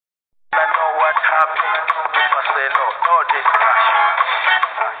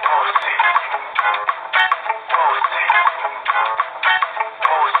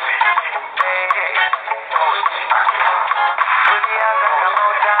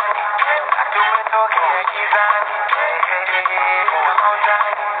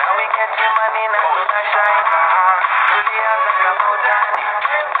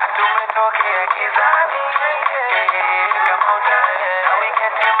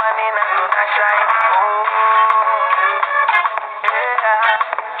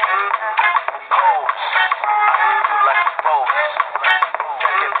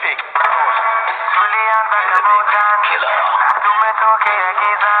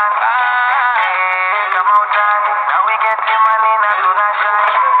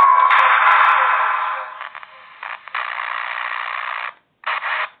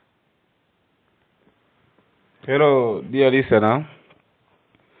Dear listener,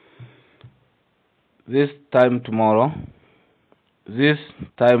 this time tomorrow, this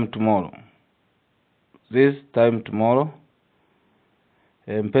time tomorrow, this time tomorrow.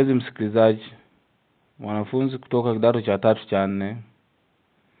 Mpenzi msikilizaji, mwanafunzi kutoka kidato cha 3 cha 4,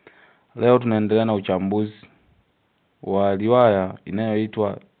 leo tunaendelea na uchambuzi wa riwaya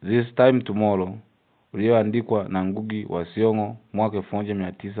inayoitwa This Time Tomorrow, iliyoandikwa na Ngugi wa Thiong'o mwaka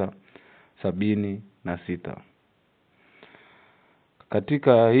 1976.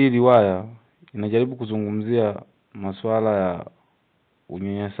 Katika hii riwaya inajaribu kuzungumzia masuala ya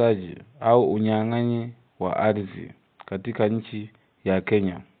unyanyasaji au unyang'anyi wa ardhi katika nchi ya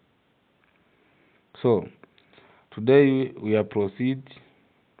Kenya. So today we are proceed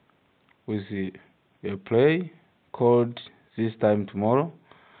with a play called This Time Tomorrow,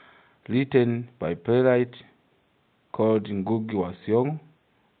 written by playwright called Ngugi wa Thiong'o,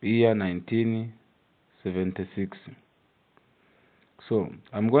 year 1976. So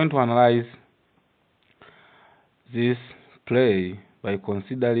I'm going to analyze this play by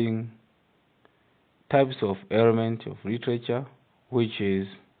considering types of element of literature, which is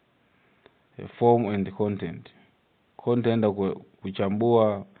a form and content. Content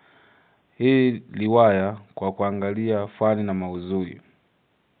kuchambua hii riwaya kwa kuangalia fani na maudhui.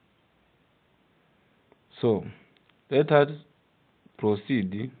 So let us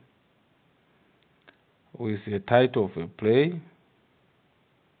proceed with the title of a play,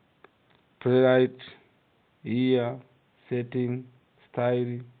 playwright, year, setting,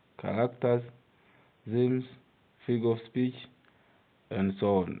 style, characters, themes, figure of speech, and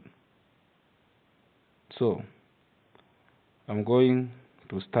so on. So I'm going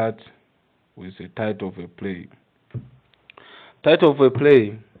to start with the title of a play. Title of a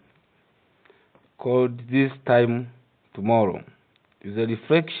play called This Time Tomorrow is a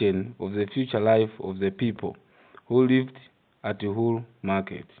reflection of the future life of the people who lived at the Uhuru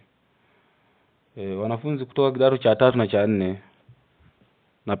Market. Wanafunzi kutoka kidato cha 3 na cha 4,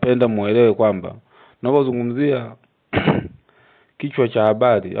 napenda muelewe kwamba tunapozungumzia kichwa cha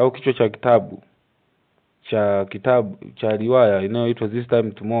habari au kichwa cha kitabu cha riwaya inayoitwa This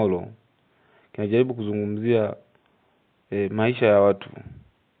Time Tomorrow, kinajaribu kuzungumzia maisha ya watu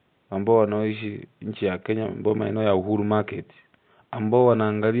ambao wanaoishi nchi ya Kenya, ambao maeneo ya Uhuru Market, ambao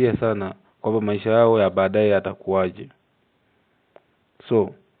wanaangalia sana kwamba maisha yao ya baadaye yatakuwaje.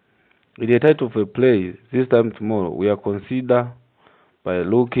 So in the title of a play, This Time Tomorrow, we are consider by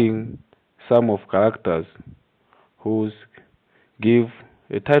looking some of characters who give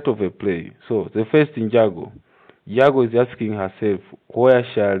a title of a play. So the first in Jago is asking herself, where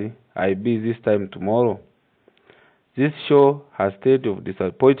shall I be this time tomorrow? This show has state of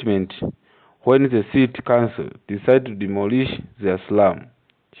disappointment when the city council decide to demolish their slum.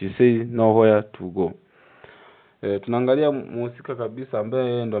 She says nowhere to go. Tunaangalia mhusika kabisa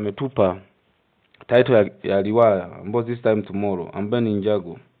ambaye ndo ametupa title ya riwaya ambayo This Time Tomorrow, ambaye ni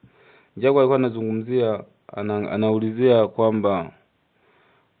Njago. Njago alikuwa anazungumzia, anaulizia kwamba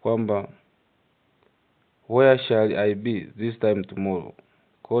where shall I be this time tomorrow.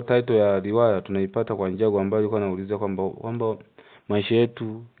 Kwa title ya riwaya tunaipata kwa Njago, ambaye alikuwa anaulizia kwamba maisha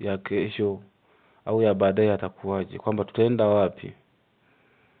yetu ya kesho au ya baadaye yatakuwaje, kwamba tutaenda wapi.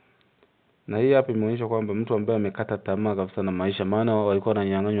 Na hii hapa imeonyesha kwamba mtu ambaye amekata tamaa kabisa na maisha, maana walikuwa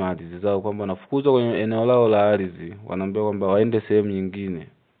wananyang'anywa ardhi zao, kwamba wanafukuzwa kwenye eneo lao la ardhi, wanaambiwa kwamba waende sehemu nyingine.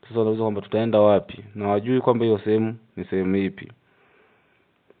 Sasa wanauliza kwamba tutaenda wapi, na wajui kwamba hiyo sehemu ni sehemu ipi.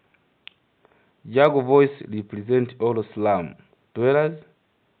 Jago voice represent all slum dwellers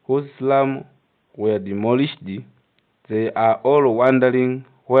whose slum were demolished. They are all wondering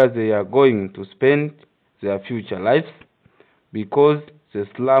where they are going to spend their future lives, because the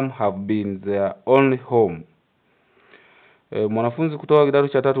slum have been their only home. Mwanafunzi kutoka kidato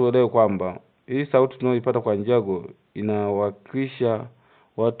cha 3 uelewe kwamba hii sauti tunayoipata kwa Njago inawakilisha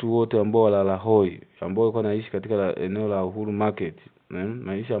watu wote ambao walala hoi, ambao walikuwa wanaishi katika eneo la Uhuru Market.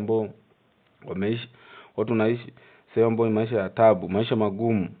 Maisha ambao wameishi, watu naishi sehemu ambayo ni maisha ya tabu, maisha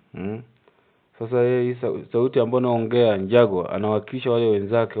magumu. Sasa hii sauti ambayo naongea Njago anawakilisha wale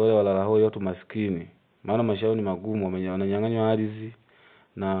wenzake, wale walala hoi, watu maskini, maana maisha yao ni magumu, wananyang'anywa ardhi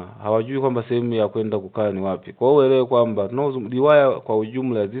na hawajui kwamba sehemu ya kwenda kukaa ni wapi. Kwa hiyo uelewe kwamba riwaya kwa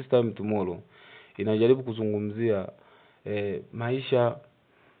ujumla This Time Tomorrow inajaribu kuzungumzia maisha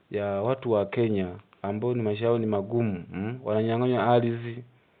ya watu wa Kenya ambao ni maisha yao ni magumu, wananyang'anywa ardhi.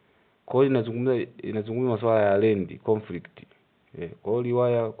 Kwa hiyo inazungumza masuala ya land conflict. Kwa hiyo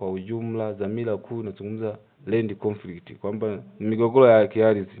riwaya kwa ujumla, dhamira kuu inazungumza land conflict, kwamba migogoro ya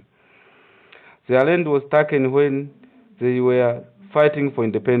kiardhi. The land was taken when they were fighting for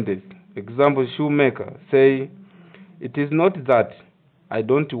independence. Example, shoemaker say It is not that I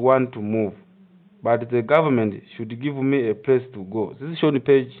don't want to move, but the government should give me a place to go. This is shown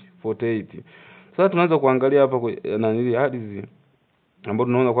page 48. Sasa tunaanza kuangalia hapa nanili ardhi ambapo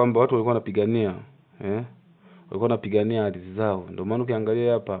tunaona kwamba watu walikuwa wanapigania walikuwa wanapigania ardhi zao. Ndio maana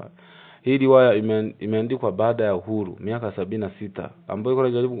ukiangalia hapa hii riwaya imeandikwa baada ya uhuru miaka 76 ambayo ilikuwa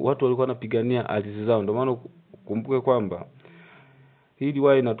inajaribu watu walikuwa wanapigania ardhi zao. Ndio maana kumbuke kwamba hii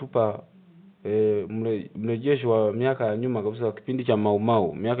riwaya inatupa mrejesho wa miaka ya nyuma kabisa, kipindi cha Mau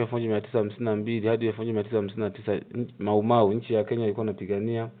Mau miaka 1952 hadi 1959. Mau Mau, nchi ya Kenya, ilikuwa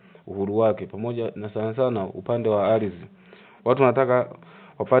inapigania uhuru wake, pamoja na sana sana upande wa ardhi. Watu wanataka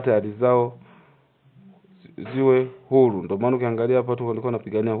wapate ardhi zao ziwe huru. Ndio maana ukiangalia hapa watu walikuwa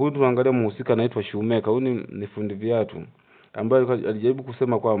wanapigania. Huyu tunaangalia mhusika anaitwa Shumeka. Huyu ni fundi viatu ambaye alijaribu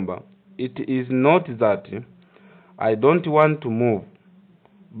kusema kwamba it is not that I don't want to move,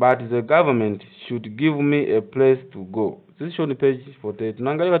 but the government should give me a place to go. This is shown page 48.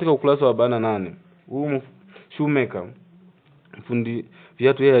 Tunaangalia katika ukurasa wa 48. Huyu Shumeka fundi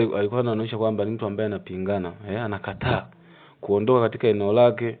viatu, yeye alikuwa anaonyesha kwamba ni mtu ambaye anapingana, anakataa kuondoka katika eneo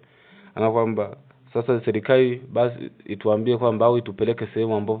lake. Ana kwamba sasa serikali basi ituambie kwamba au itupeleke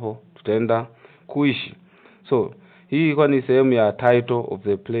sehemu ambapo tutaenda kuishi. So hii ilikuwa ni sehemu ya title of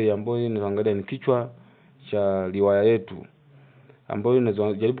the play ambayo inaangalia ni kichwa cha riwaya yetu, ambayo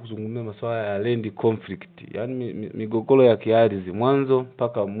inajaribu kuzungumzia masuala ya land conflict, yani migogoro ya kiardhi mwanzo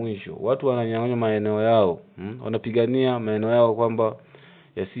mpaka mwisho. Watu wananyang'anywa maeneo yao, wanapigania maeneo yao kwamba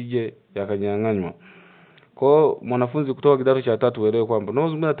yasije yakanyang'anywa. Kwa mwanafunzi kutoka kidato cha 3 uelewe kwamba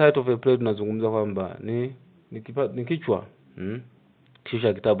tunazungumza title of a play, tunazungumza kwamba ni kichwa kichwa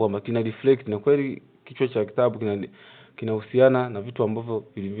cha kitabu kwamba kina reflect, na kweli kichwa cha kitabu kinahusiana na vitu ambavyo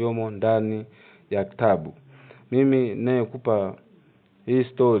vilivyomo ndani ya kitabu. Mimi nayekupa hii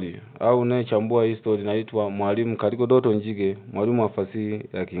story au nayechambua hii story naitwa Mwalimu Karigo Njige, mwalimu wa fasihi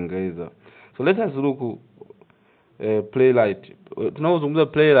ya Kiingereza. So let us look playwright. Tunapozungumza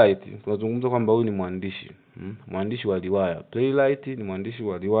playwright tunazungumza kwamba huyu ni mwandishi, mwandishi wa riwaya. Playwright ni mwandishi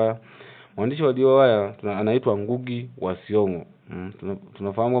wa riwaya. Mwandishi wa riwaya anaitwa Ngugi wa Thiong'o.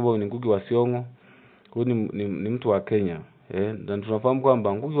 Tunafahamu kwamba ni Ngugi wa Thiong'o. Huyu ni mtu wa Kenya. Na tunafahamu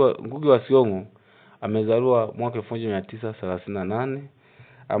kwamba Ngugi wa Thiong'o amezaliwa mwaka 1938,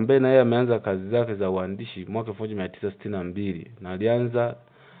 ambaye na yeye ameanza kazi zake za uandishi mwaka 1962, na alianza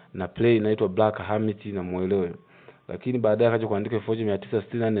na play inaitwa Black Hermit na Muelewe. Lakini baadaye akaja kuandika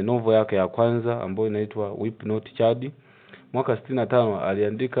 1964 novel yake ya kwanza ambayo inaitwa Weep Not Child. Mwaka 65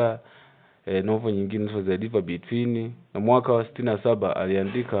 aliandika novel nyingine inaitwa The River Between, na mwaka wa 67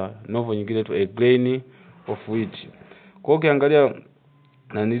 aliandika novel nyingine inaitwa A Grain of Wheat. Kwa ukiangalia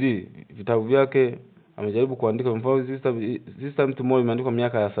vitabu vyake amejaribu kuandika, mfano this time tomorrow imeandikwa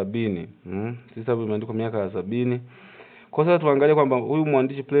miaka ya 70. This time imeandikwa miaka ya 70. Kwa sasa tuangalie kwamba huyu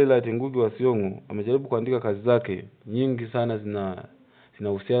mwandishi playwright Ngugi wa Thiong'o amejaribu kuandika kazi zake nyingi sana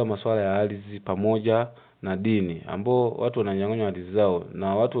zinahusiana masuala ya ardhi pamoja na dini, ambao watu wananyang'anywa ardhi zao,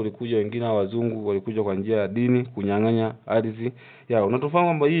 na watu walikuja wengine wazungu walikuja kwa njia ya dini kunyang'anya ardhi yao. Na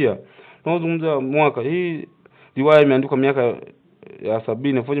tufahamu kwamba tunazungumza mwaka hii riwaya imeandikwa miaka ya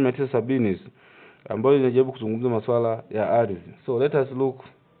 70, 1970, ambayo inajaribu kuzungumza masuala ya ardhi. So let us look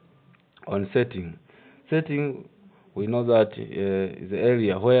on setting. We know that is the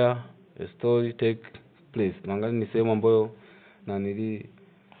area where a story take place. Tunaangalia ni sehemu ambayo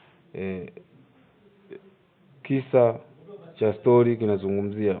kisa cha story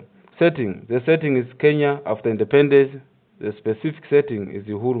kinazungumzia. The setting is Kenya after independence. The specific setting is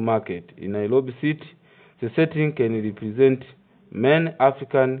the Uhuru Market in Nairobi City. The setting can represent many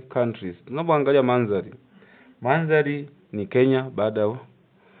African countries. Tunapoangalia mandhari ni Kenya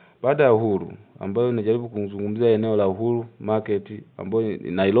baada ya uhuru, ambayo inajaribu kuzungumzia eneo la Uhuru Market ambayo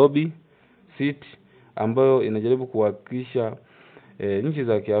ni Nairobi City, ambayo inajaribu kuwakilisha nchi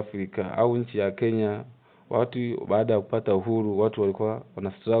za Kiafrika au nchi ya Kenya. Watu baada ya kupata uhuru, watu walikuwa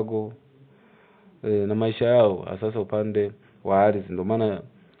wana struggle na maisha yao, sasa upande wa ardhi. Ndio maana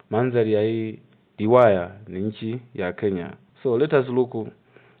mandhari ya hii riwaya ni nchi ya Kenya. So let us look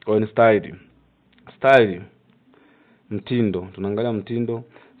on style, mtindo. Tunaangalia mtindo.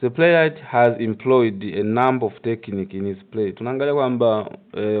 The playwright has employed a number of techniques in his play. Tunaangalia kwamba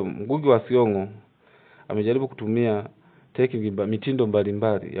Ngugi wa Thiong'o amejaribu kutumia mitindo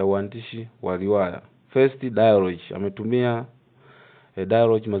mbalimbali ya uandishi wa riwaya. First, dialogue. Ametumia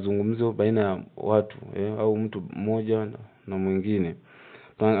dialogue, mazungumzo baina ya watu au mtu mmoja na mwingine.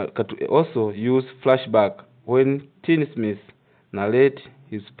 Also use flashback when Tin Smith narrate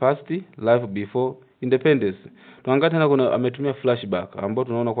his past life before independence. Tunaangalia tena ametumia flashback, ambapo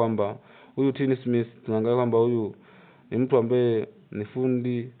tunaona kwamba huyu Tin Smith, tunaangalia kwamba huyu ni mtu ambaye ni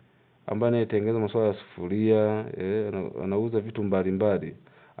fundi ambaye anayetengeneza masuala ya sufuria, anauza vitu mbalimbali,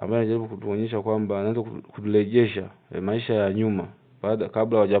 ambaye anajaribu kutuonyesha kwamba anaanza kuturejesha maisha ya nyuma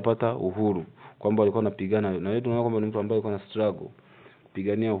kabla hawajapata uhuru, kwamba walikuwa wanapigana, na wewe tunaona kwamba ni mtu ambaye alikuwa na struggle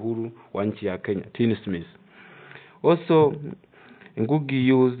kupigania uhuru wa nchi ya Kenya. Tin Smith. Also,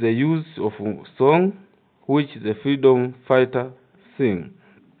 Ngugi used the use of song which the freedom fighter sing.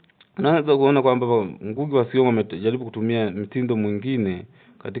 Naweza kuona kwamba Ngugi wa Thiong'o amejaribu kutumia mtindo mwingine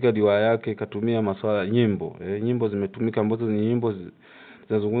katika riwaya yake, katumia masuala nyimbo. Nyimbo zimetumika ambazo ni nyimbo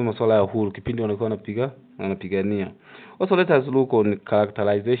zinazungumzia masuala ya uhuru kipindi walikuwa wanapigania. Also, let us look on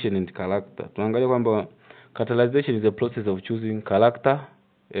characterization and character. Tunaangalia kwamba characterization is the process of choosing character,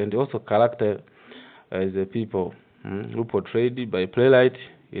 and also character is the people who portrayed by playwright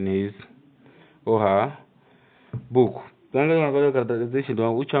in his or her book. Tunaangalia characterization,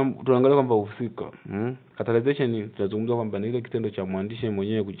 tunaangalia kwamba uhusika. Characterization tunazungumza kwamba ni ile kitendo cha mwandishi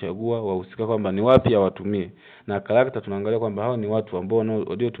mwenyewe kuchagua wahusika kwamba ni wapi awatumie, na character tunaangalia kwamba hao ni watu ambao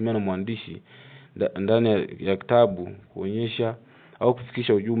waliotumia na mwandishi ndani ya kitabu kuonyesha au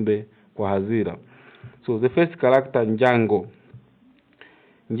kufikisha ujumbe kwa hadhira. So the first character, Njango.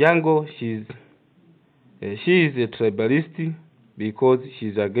 Njango, she is a tribalist because she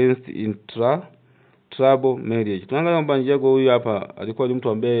is against trouble marriage. Tunaangalia kwamba Njango huyu hapa alikuwa ni mtu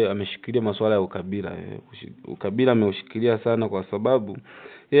ambaye ameshikilia masuala ya ukabila. Ukabila ameushikilia sana kwa sababu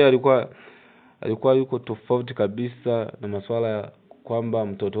yeye alikuwa yuko tofauti kabisa na masuala ya kwamba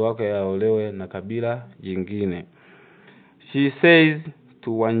mtoto wake aolewe na kabila jingine. She says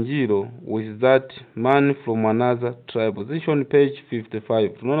to Wanjiro, with that man from another tribe. This on page 55.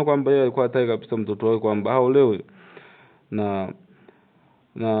 Tunaona kwamba yeye alikuwa hataki kabisa mtoto wake kwamba aolewe na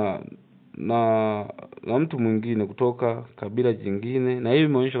mtu mwingine kutoka kabila jingine, na hii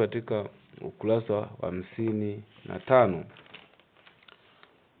imeonyeshwa katika ukurasa wa 55.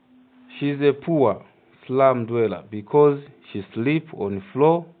 She is a poor slum dweller because she sleep on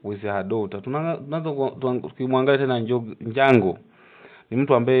floor with her daughter. Tukimwangalia tena Njango ni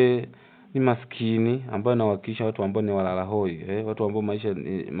mtu ambaye ni maskini, ambaye anawakilisha watu ambao ni walala hoi, watu ambao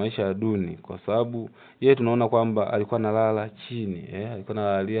maisha ya duni, kwa sababu yeye tunaona kwamba alikuwa analala chini, alikuwa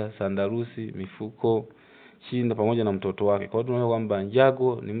analalia sandarusi, mifuko chini pamoja na mtoto wake. Kwa hiyo tunaona kwamba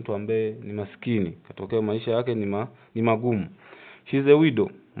Njango ni mtu ambaye ni maskini, katokea maisha yake ni magumu. She is a widow.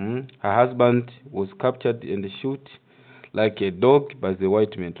 Her husband was captured and shot like a dog by the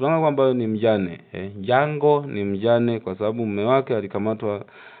white men. Tunaona kwamba ni mjane. Njango ni mjane kwa sababu mume wake alikamatwa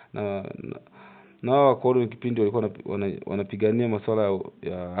na wakoloni kipindi walikuwa wanapigania masuala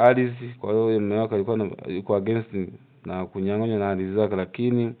ya ardhi. Kwa hiyo mume wake alikuwa against na kunyang'anya na ardhi zake,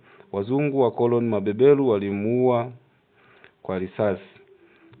 lakini wazungu wa koloni mabeberu walimuua kwa risasi.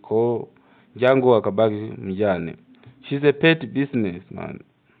 Kwa hiyo Njango akabaki mjane. She's a pet businessman.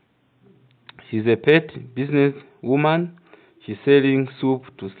 She's a pet business woman. She's selling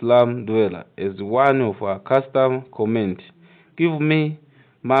soup to slum dweller. As one of her custom comment, give me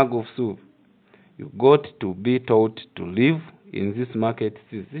mug of soup. You got to be taught to live in this market.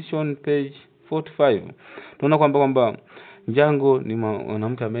 This is on page 45. Tunaona kwamba Njango ni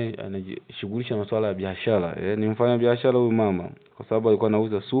mwanamke ambaye anajishughulisha na masuala ya biashara. Ni mfanya biashara huyu mama, kwa sababu alikuwa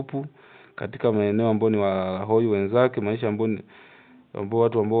anauza supu katika maeneo ambayo ni walahoi wenzake, maisha ambao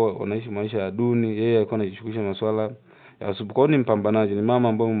watu ambao wanaishi maisha ya duni. Yeye alikuwa anajishughulisha na masuala ya supu. Kwa hiyo ni mpambanaji, ni mama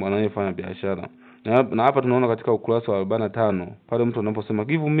ambaye anayefanya biashara. Na hapa tunaona katika ukurasa wa 45 pale mtu anaposema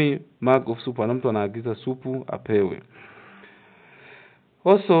give me mug of soup, na mtu anaagiza supu apewe.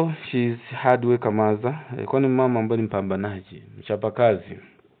 Also, she is hard worker mother. Kwa ni mama ambaye ni mpambanaji, mchapakazi.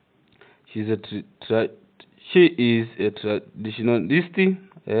 She is a traditionalist.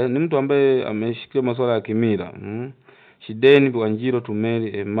 Ni mtu ambaye ameshikilia masuala ya kimila. She then Wanjiro to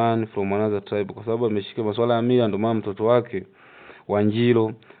marry a man from another tribe. Kwa sababu ameshikilia masuala ya mila, ndio maana mtoto wake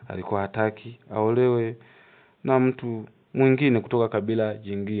Wanjiro alikuwa hataki aolewe na mtu mwingine kutoka kabila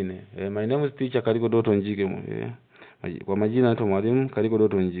jingine. My name is teacher Kaliko Doto Njige. Kwa majina naitwa mwalimu Kaliko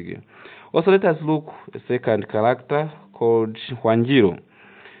Doto Njige. Also, let us look a second character called Wanjiro.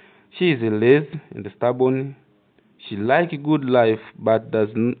 She is lazy and stubborn. She like good life but does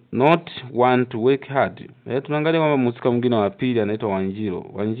not want to work hard. Tunaangalia kwamba mhusika mwingine wa pili anaitwa Wanjiro.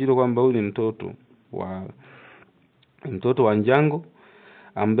 Wanjiro kwamba huyu ni mtoto wa Njango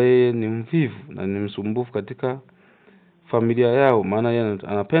ambaye ni mvivu na ni msumbufu katika familia yao, maana yeye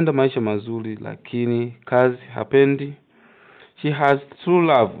anapenda maisha mazuri lakini kazi hapendi. She has true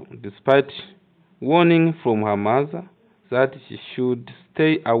love despite warning from her mother that she should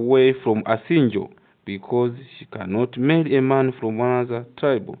stay away from Asinjo because she cannot marry a man from another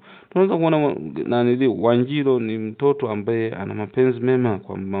tribe. Tunaweza kuona nanili Wanjiro ni mtoto ambaye ana mapenzi mema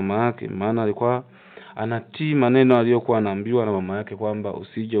kwa mama yake, maana alikuwa anatii maneno aliyokuwa anaambiwa na mama yake kwamba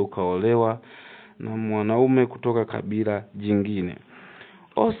usije ukaolewa na mwanaume kutoka kabila jingine.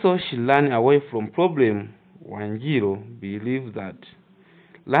 Also, she ran away from problem. Wanjiro believes that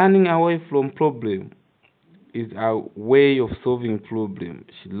running away from problem is a way of solving problem.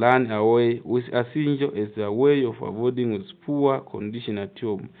 She ran away with Asinjo as a way of avoiding his poor condition at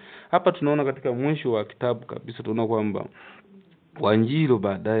home. Hapa tunaona katika mwisho wa kitabu kabisa tunaona kwamba Wanjiro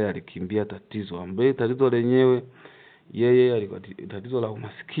baadaye alikimbia tatizo ambaye tatizo lenyewe yeye alikuwa tatizo la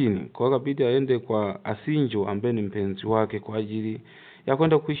umaskini. Kwa hiyo kabidi aende kwa Asinjo ambaye ni mpenzi wake kwa ajili ya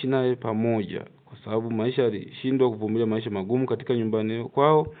kwenda kuishi naye pamoja, kwa sababu maisha alishindwa kuvumilia maisha magumu katika nyumbani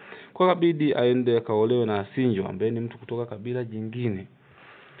kwao. Kwa kabidi aende akaolewe na Asinjo ambaye ni mtu kutoka kabila jingine.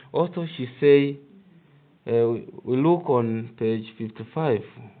 Also she say we look on page 55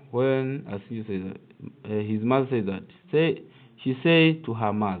 when Asinjo says his mother says that she say to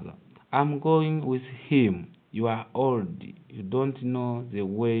her mother, I'm going with him. You are old. You don't know the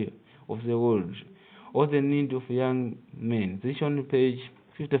way of the world or the need of young men. This is on page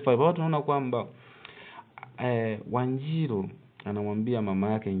 55. Hapo tunaona kwamba Wanjiro anamwambia mama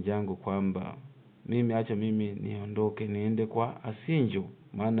yake Njango kwamba acha mimi niondoke niende kwa Asinjo,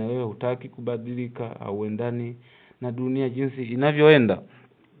 maana wewe hutaki kubadilika au endani na dunia jinsi inavyoenda.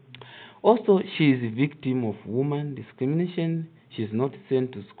 Also, she is a victim of woman discrimination. She is not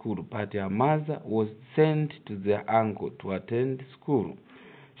sent to school, but her mother was sent to their uncle to attend school.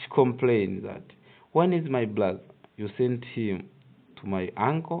 She complained that, when is my brother? You sent him to my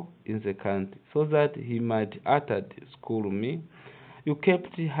uncle in the country so that he might attend school me. You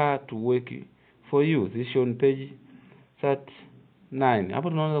kept her to work for you. This is on page 39. Hapo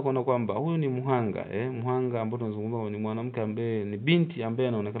tunaanza kuona kwamba huyu ni muhanga, muhanga ambaye tunazungumza ni mwanamke ambaye ni binti ambaye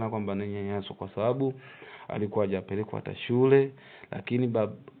anaonekana kwamba ananyanyaswa kwa sababu alikuwa hajapelekwa hata shule, lakini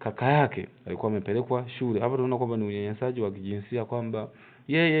kaka yake alikuwa amepelekwa shule. Hapo tunaona kwamba ni unyanyasaji wa kijinsia kwamba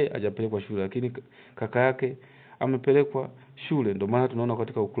yeye hajapelekwa shule lakini kaka yake amepelekwa shule. Ndio maana tunaona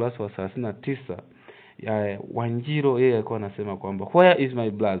katika ukurasa wa 39 ya Wanjiro yeye alikuwa anasema kwamba, where is my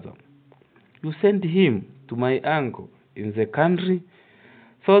brother? You sent him to my uncle in the country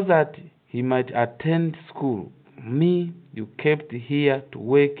so that he might attend school. Me you kept here to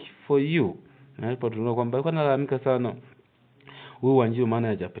work for you. Na hapo tunaona kwamba alikuwa analalamika sana huyu Wanjiro maana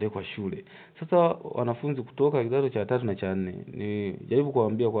hajapelekwa shule. Sasa wanafunzi kutoka kidato cha 3 na cha 4 ni jaribu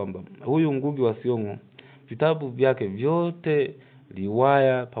kuwaambia kwamba huyu Ngugi wa Thiong'o vitabu vyake vyote,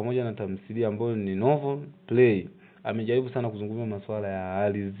 riwaya pamoja na tamthilia ambayo ni novel play, amejaribu sana kuzungumzia masuala ya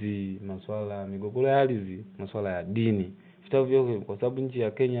ardhi, masuala ya migogoro ya ardhi, masuala ya dini. Vitabu vyake kwa sababu nchi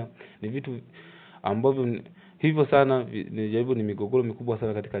ya Kenya ni vitu ambavyo hivyo sana ni migogoro mikubwa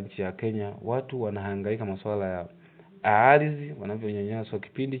sana katika nchi ya Kenya. Watu wanahangaika masuala ya ardhi, wanavyonyanyaswa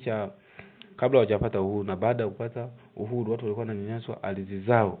kipindi cha kabla hawajapata uhuru na baada ya kupata uhuru watu walikuwa wananyanyaswa ardhi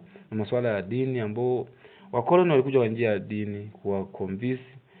zao. Na masuala ya dini ambao wakoloni walikuja kwa njia ya dini kuwa convince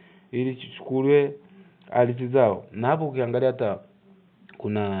ili chukuliwe ardhi zao. Na hapo ukiangalia hata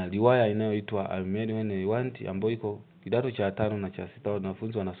kuna riwaya inayoitwa I Marry When I Want ambayo iko kidato cha 5 na cha 6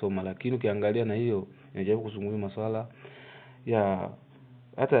 wanafunzi wanasoma, lakini ukiangalia na hiyo inajaribu kuzungumzia masuala ya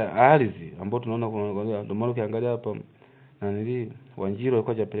hata ardhi ambayo tunaona ndio maana ukiangalia hapa na Wanjiro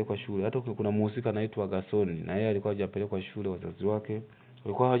alikuwa hajapelekwa shule. Hata kuna mhusika anaitwa Gasoni na yeye alikuwa hajapelekwa shule, wazazi wake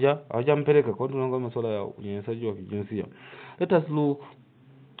walikuwa hawajampeleka. Kwa hiyo tunaona masuala ya unyanyasaji wa kijinsia. Let us look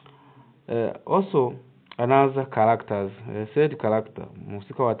also another characters, third character,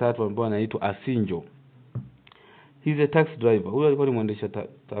 mhusika wa tatu ambaye anaitwa Asinjo. He's a taxi driver. Huyo alikuwa ni mwendesha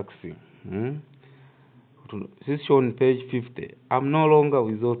taxi. This is on page 50. I'm no longer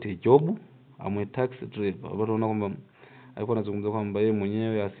without a job. I'm a taxi driver. Hapo tunaona kwamba alikuwa anazungumza kwamba yeye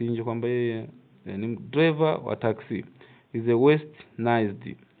mwenyewe Asinjo kwamba yeye ni driver wa taxi. He's a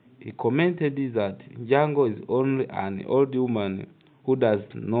westernized. He commented that Njango is only an old woman who does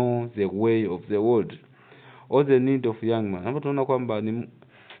know the way of the world or the need of young man. Hapo tunaona kwamba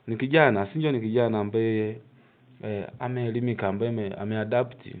ni kijana, Asinjo ni kijana ambaye ameelimika, ambaye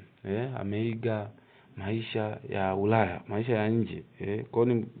ameadapt, ameiga maisha ya Ulaya, maisha ya nje, kwa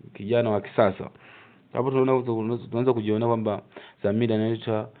ni kijana wa kisasa. Hapo tunaanza kujiona kwamba dhamira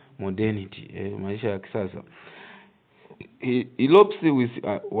inaitwa modernity, maisha ya kisasa. He elopes with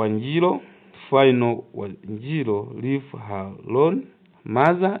Wanjiro. Final Wanjiro leave her alone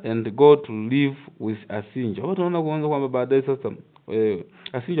mother and go to live with Asinjo. Hapo tunaona kuanza kwamba baadaye sasa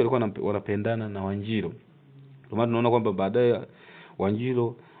Asinjo alikuwa wanapendana na Wanjiro. Kwa maana tunaona kwamba baadaye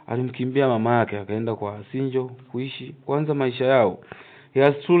Wanjiro alimkimbia mama yake akaenda kwa Sinjo kuishi kwanza maisha yao. He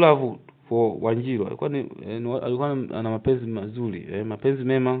has true love for Wanjiru. Alikuwa ana mapenzi mazuri, mapenzi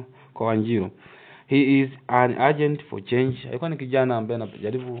mema kwa Wanjiru. He is an agent for change. Alikuwa ni kijana ambaye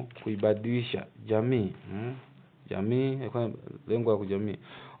anajaribu kuibadilisha jamii. Jamii, alikuwa lengo la kujamii.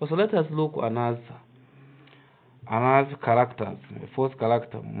 Also let us look another characters, fourth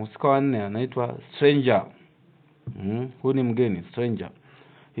character. Mhusika wa 4 anaitwa Stranger. Huyu ni mgeni, Stranger.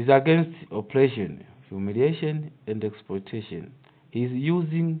 He is against oppression, humiliation and exploitation. He is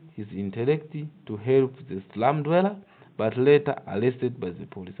using his intellect to help the slum dweller, but later arrested by the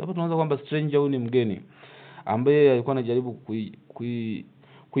police. Hapa tunaanza kwamba Stranger huyu ni mgeni ambaye alikuwa anajaribu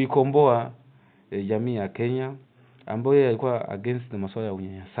kuikomboa jamii ya Kenya, ambaye alikuwa against na masuala ya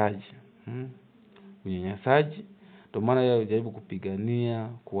unyanyasaji. Unyanyasaji, ndio maana yeye alijaribu kupigania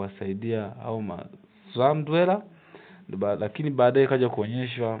kuwasaidia au slum dweller, lakini baadaye kaja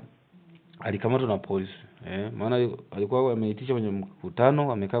kuonyeshwa alikamatwa na polisi. Maana alikuwa ameitisha kwenye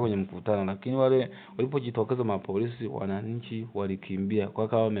mkutano, amekaa kwenye mkutano, lakini wale walipojitokeza mapolisi, wananchi walikimbia, kwa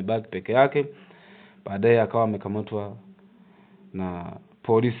akawa amebaki peke yake. Baadaye akawa amekamatwa na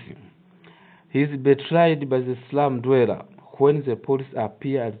polisi. He is betrayed by the slum dweller. When the police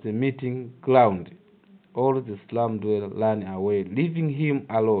appear at the meeting ground, all the slum dweller run away, leaving him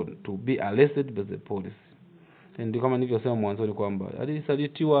alone to be arrested by the police. Ndio kama nilivyosema mwanzo kwamba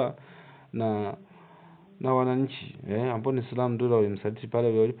alisalitiwa na wananchi, ambao ni slum dweller walimsaliti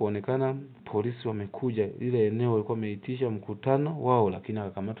pale walipoonekana polisi wamekuja ile eneo walikuwa wameitisha mkutano wao, lakini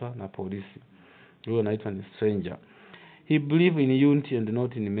akakamatwa na polisi. Huyo anaitwa ni Stranger. He believe in unity and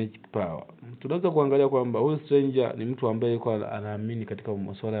not in magic power. Tunaweza kuangalia kwamba huyu Stranger ni mtu ambaye alikuwa anaamini katika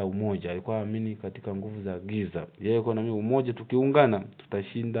masuala ya umoja, alikuwa anaamini katika nguvu za giza. Yeye alikuwa anaamini umoja, tukiungana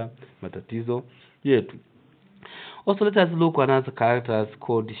tutashinda matatizo yetu. Also let us look at another character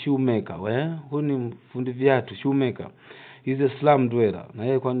called Shoemaker. Huyu ni mfundi viatu, Shoemaker. He is a slum dweller. Na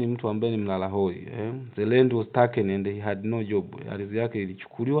yeye alikuwa ni mtu ambaye ni mlala hoi. The land was taken and he had no job. Ardhi yake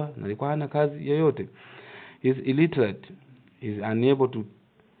ilichukuliwa na alikuwa hana kazi yoyote. He is illiterate. He is unable to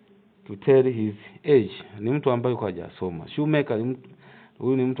tell his age. Ni mtu ambaye hajasoma. Shoemaker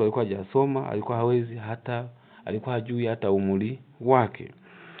huyu ni mtu alikuwa hajasoma, alikuwa hawezi alikuwa hajui hata umri wake.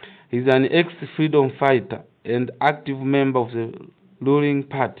 He is an ex-freedom fighter and active member of the ruling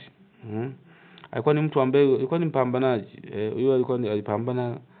party. Alikuwa ni mtu ambaye alikuwa ni mpambanaji. Huyo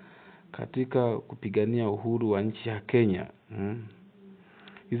alipambana katika kupigania uhuru wa nchi ya Kenya.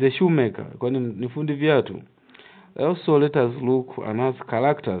 He is a shoemaker. Alikuwa ni fundi viatu. Also let us look another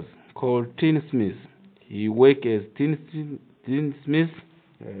characters called Tin Smith. He work as Tin Smith.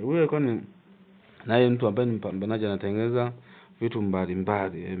 Huyo alikuwa ni naye mtu ambaye ni mpambanaji, anatengeneza vitu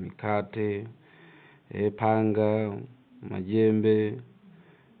mbalimbali, mikate, panga, majembe,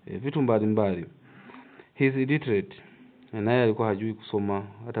 vitu mbalimbali. He is illiterate. Naye alikuwa hajui kusoma,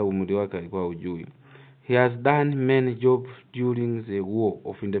 hata umri wake alikuwa hujui. He has done many jobs during the war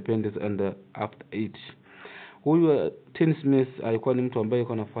of independence and after it. Huyu Tin Smith alikuwa ni mtu ambaye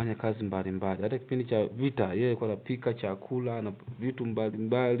alikuwa anafanya kazi mbalimbali. Hata kipindi cha vita yeye alikuwa anapika chakula na vitu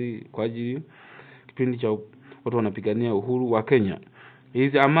mbalimbali kwa ajili kipindi cha watu wanapigania uhuru wa Kenya. He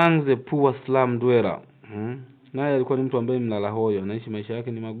is among the poor slum dweller. Naye alikuwa ni mtu ambaye mlala hoi, anaishi maisha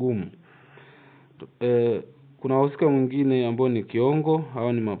yake ni magumu. Kuna wahusika mwingine ambao ni Thiong'o,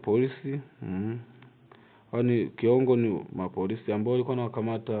 hao ni mapolisi. Hao ni Thiong'o ni mapolisi ambao walikuwa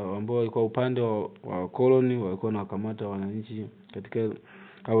wanakamata, ambao walikuwa upande wa koloni, walikuwa wanakamata wananchi katika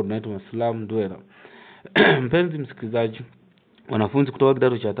hao tunaitwa slum dweller. Mpenzi msikilizaji, wanafunzi kutoka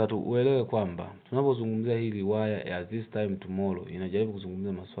kidato cha 3, uelewe kwamba tunapozungumzia hii riwaya ya This Time Tomorrow inajaribu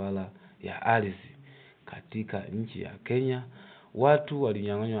kuzungumzia masuala ya ardhi katika nchi ya Kenya. Watu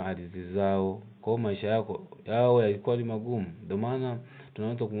walinyang'anywa ardhi zao, kwa maisha yao yalikuwa ni magumu. Ndio maana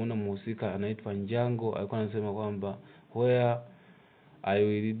tunaweza kumuona mhusika anaitwa Njango, alikuwa anasema kwamba where I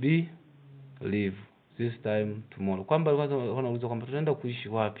will be live this time tomorrow. Kwamba alikuwa anauliza kwamba tunaenda kuishi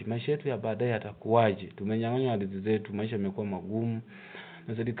wapi? Maisha yetu ya baadaye yatakuwaje? Tumenyang'anywa ardhi zetu, maisha yamekuwa magumu.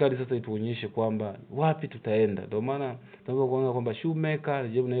 Na serikali sasa ituonyeshe kwamba wapi tutaenda. Ndio maana tunaweza kuona kwamba Shoemaker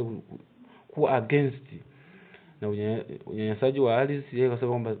alijaribu naye kuwa against na unyanyasaji wa ardhi. Yeye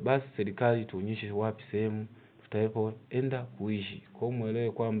akasema kwamba basi serikali tuonyeshe wapi sehemu tutaenda kuishi. Kwa hiyo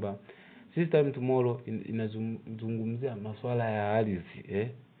muelewe kwamba This Time Tomorrow inazungumzia masuala ya ardhi,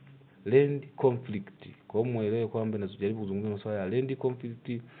 land conflict. Kwa hiyo muelewe kwamba inajaribu kuzungumzia masuala ya land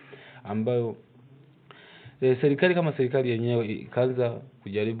conflict ambayo serikali kama serikali yenyewe ikaanza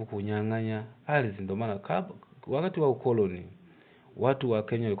kujaribu kunyang'anya ardhi. Ndio maana wakati wa ukoloni watu wa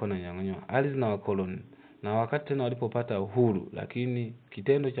Kenya walikuwa wananyang'anywa ardhi na wakoloni, na wakati tena walipopata uhuru, lakini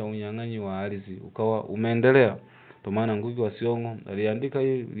kitendo cha unyang'anyi wa ardhi ukawa umeendelea. Kwa maana Ngugi wa Thiong'o aliandika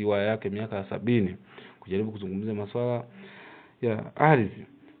hii riwaya yake miaka ya 70 kujaribu kuzungumzia masuala ya ardhi.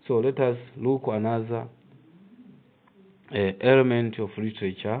 So let us look another element of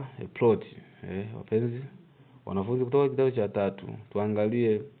literature, a plot. Wapenzi wanafunzi kutoka kidato cha 3,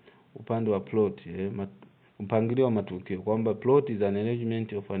 tuangalie upande wa plot, mpangilio wa matukio, kwamba plot is an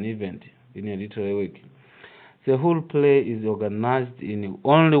arrangement of an event in a literary work. The whole play is organized in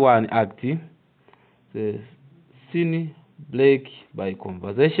only one act. The scene break by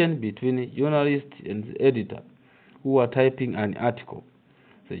conversation between journalist and the editor who are typing an article.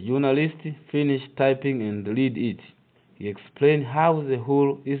 The journalist finished typing and read it. He explained how the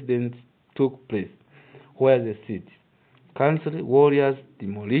whole incident took place, where the city council warriors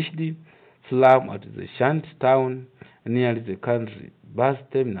demolished the slum at the shanty town near the country bus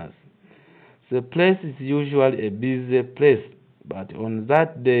terminus. The place is usually a busy place, but on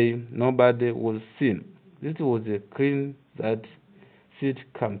that day nobody was seen. This was a clean that seat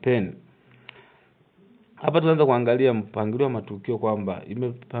campaign. Hapa tunaanza kuangalia mpangilio wa matukio kwamba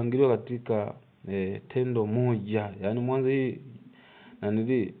imepangiliwa katika tendo moja. Yaani mwanzo hii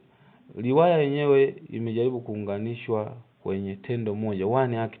riwaya yenyewe imejaribu kuunganishwa kwenye tendo moja,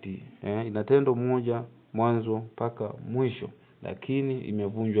 one act. Ina tendo moja mwanzo mpaka mwisho, lakini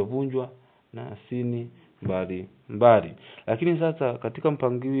imevunjwa na sini mbali. Lakini sasa katika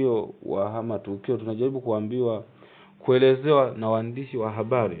mpangilio wa matukio tunajaribu kuelezewa na waandishi wa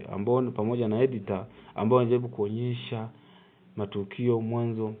habari ambao ni pamoja na editor ambao wanajaribu kuonyesha matukio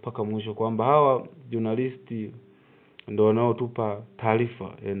mwanzo mpaka mwisho, kwamba hawa journalisti ndio wanaotupa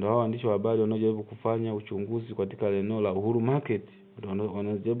taarifa, ndio hawa waandishi wa habari wanaojaribu kufanya uchunguzi katika eneo la Uhuru Market, ndio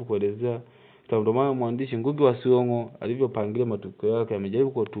wanajaribu kuelezea. Ndio maana mwandishi Ngugi wa Thiong'o alivyopangilia matukio yake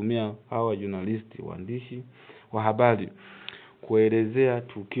amejaribu kutumia hawa journalisti, waandishi wa habari, kuelezea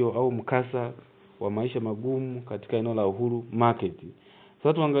tukio au mkasa wa maisha magumu katika eneo la Uhuru Market.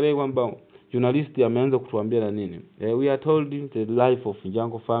 Sasa tuangalie kwamba journalist ameanza kutuambia na nini. We are told the life of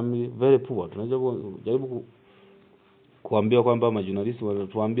Thiong'o family very poor. Tunajaribu kuambia kwamba majournalisti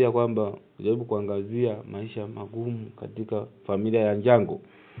wanatuambia kwamba jaribu kuangazia maisha magumu katika familia ya Thiong'o.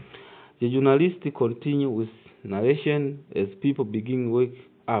 The journalist continue with narration as people begin wake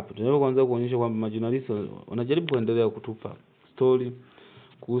up. Tunajaribu kuanza kuonyesha kwamba majournalisti wanajaribu kuendelea kutupa story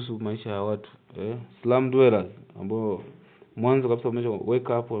kuhusu maisha ya watu, slum dwellers, ambao mwanzo kabisa wamesha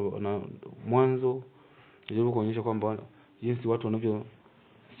wake up, na mwanzo tunajaribu kuonyesha kwamba jinsi watu wanavyo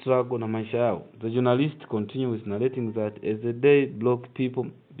struggle na maisha yao. The journalist continues narrating that as the day broke,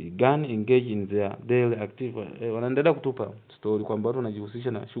 people began engage in their daily activity. Wanaendelea kutupa story kwamba watu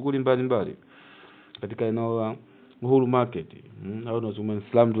wanajihusisha na shughuli mbalimbali katika eneo la Uhuru Market, au tunasema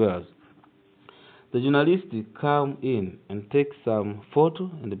slum dwellers. The journalist come in and take some photo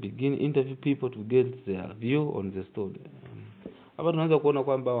and begin interview people to get their view on the story. Hapa tunaanza kuona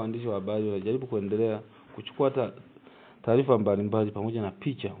kwamba waandishi wa habari wanajaribu kuendelea kuchukua taarifa mbalimbali pamoja na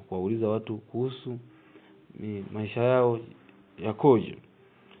picha, kuwauliza watu kuhusu maisha yao yakoje.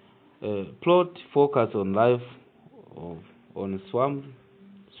 Plot focus on life on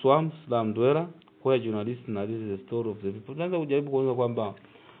slum dweller, where journalists narrate the story of the people. Tunaanza kujaribu kuona kwamba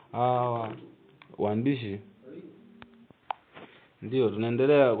waandishi ndio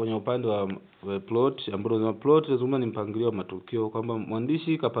tunaendelea kwenye upande wa plot, ambapo plot lazima ni mpangilio wa matukio, kwamba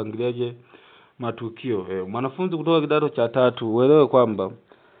mwandishi kapangiliaje matukio. Mwanafunzi kutoka kidato cha 3 uelewe kwamba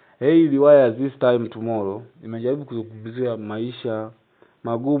hii riwaya This Time Tomorrow imejaribu kuzungumzia maisha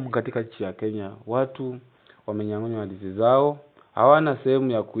magumu katika nchi ya Kenya. Watu wamenyang'anywa ardhi zao, hawana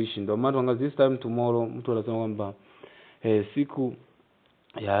sehemu ya kuishi. Ndio maana tuangalia This Time Tomorrow, mtu anasema kwamba siku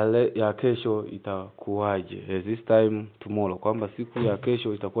ya kesho itakuwaje. This time tomorrow, kwamba siku ya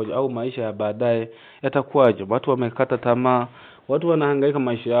kesho itakuwaje au maisha ya baadaye yatakuwaje. Watu wamekata tamaa, watu wanahangaika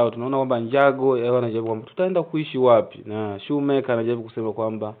maisha yao. Tunaona kwamba Njago anajaribu kwamba tutaenda kuishi wapi, na Shoemaker anajaribu kusema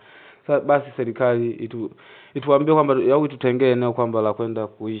kwamba basi serikali ituambie kwamba au itutengee eneo kwamba la kwenda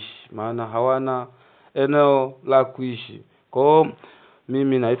kuishi, maana hawana eneo la kuishi. Kwa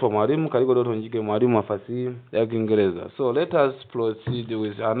mimi naitwa mwalimu Karigo Njike, mwalimu wa fasihi ya Kiingereza. So let us proceed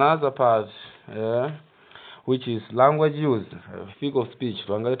with another part, which is language use, figure of speech.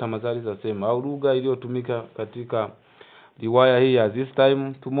 Tuangalie tamathali za sema au lugha iliyotumika katika riwaya hii ya This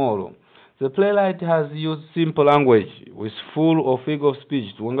Time Tomorrow. The playwright has used simple language with full of figure of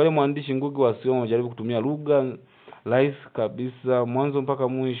speech. Tuangalie mwandishi Ngugi wa Thiong'o jaribu kutumia lugha rahisi kabisa mwanzo mpaka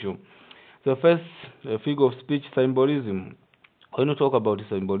mwisho. The first figure of speech, symbolism. When you talk about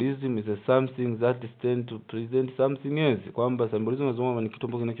symbolism, is something that tends to present something else. Kwamba symbolism ni kitu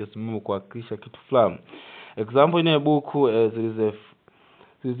ambacho kinachosimama kuwakilisha kitu fulani. Example in a book, there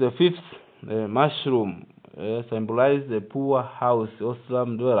is a fifth mushroom symbolize the poor house or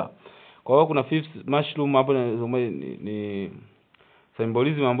slum dweller. Kwa hiyo kuna fifth mushroom hapo ni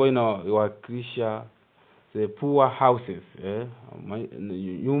symbolism ambayo inawakilisha the poor houses,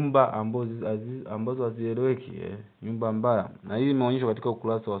 nyumba ambazo hazieleweki, nyumba mbaya. Na hii imeonyeshwa katika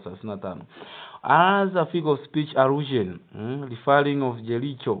ukurasa wa 35. As figure of speech allusion, referring of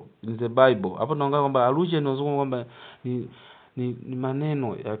Jericho in the Bible. Hapo tunaongea kwamba allusion unazungumza kwamba ni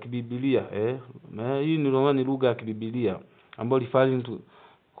maneno ya kibiblia, hii ni lugha ya kibiblia ambayo referring to.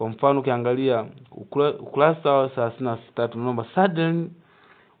 Kwa mfano ukiangalia ukurasa wa 36 tunaomba suddenly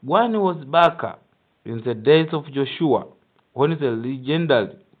one was back in the days of Joshua when the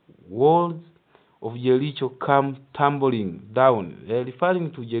legendary walls of Jericho come tumbling down,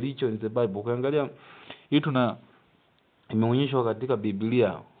 referring to Jericho in the Bible. Ukiangalia hii imeonyeshwa katika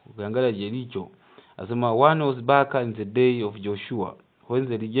Biblia. Ukiangalia Jericho asema one was back in the day of Joshua when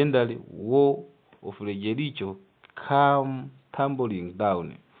the legendary wall of Jericho come tumbling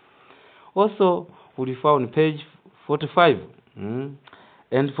down. Also we found page 45,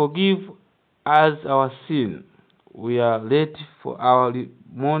 and forgive us our sin, we are late for our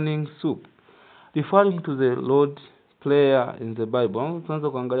morning soup, referring to the Lord's prayer in the Bible. Tunaanza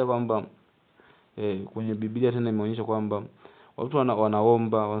kuangalia kwamba kwenye Biblia tena imeonyesha kwamba watu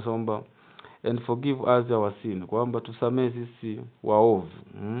wanasomba and forgive us our sin, kwamba tusamehe sisi waovu,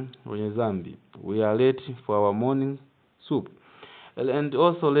 wenye dhambi, we are late for our morning soup. And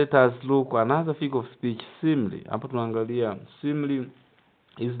also let us look another figure of speech, simile. Hapo tunaangalia simile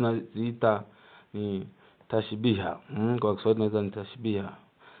hizi zinaziita ni tashbiha, kwa Kiswahili tunaweza ni tashbiha.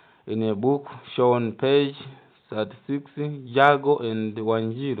 In a book shown page 36, Jago and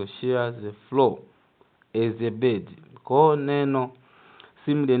Wanjiro shares the floor as a bed. Kwa neno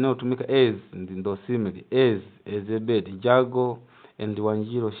simile inayotumika as ndo simile, as a bed. Jago and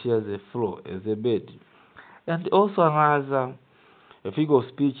Wanjiro shares the floor as a bed. And also another a figure of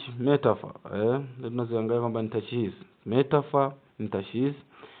speech, metaphor, tunazoangalia kwamba ni tashbihi. Metaphor ni tashbihi.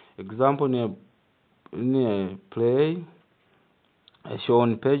 Example ni a play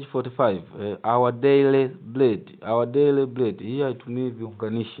shown page 45, our daily bread. Hii haitumii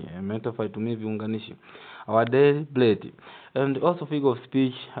viunganishi, metaphor haitumii viunganishi, our daily bread. And also figure of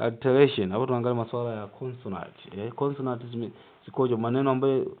speech, alteration. Hapo tunaangalia masuala ya consonant, consonant zikoje, maneno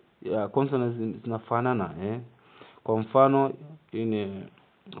ambayo ya consonant zinafanana, Kwa mfano in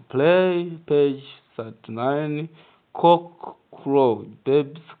play page 39, cock crow,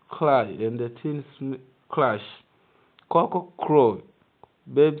 babes cry and the teens clash. Cock crow,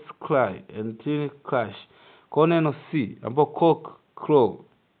 babes cry and teens clash. Kwa neno C ambapo cock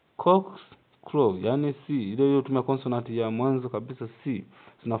crow yani C ile iliyotumia consonant ya mwanzo kabisa C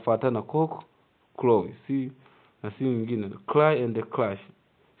zinafuatana, cock crow C na C nyingine cry and the clash.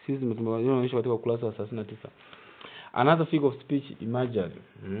 C zimetumia katika ukurasa wa 39. Another figure of speech, imagery,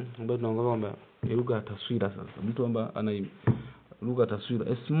 ambayo tunaongelea kwamba ni lugha ya taswira. Sasa mtu ambaye ana lugha ya taswira,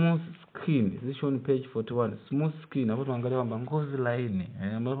 a smooth skin, this shown page 41, smooth skin. Hapo tunaangalia kwamba ngozi laini,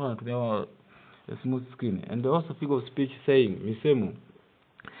 ambayo tunatumia smooth skin. And also figure of speech, saying, misemo.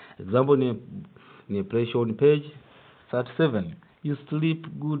 Example ni play shown page 37, you sleep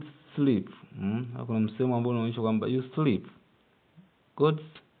good sleep. Hapo msemo ambao unaonyesha kwamba you sleep good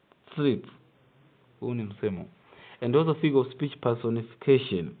sleep. Huu ni msemo. And also figure of speech,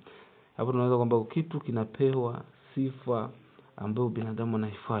 personification. Hapo tunaweza kwamba kitu kinapewa sifa ambayo binadamu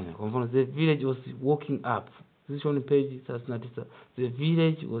anaifanya. Kwa mfano the village was walking up, this is on page 39, the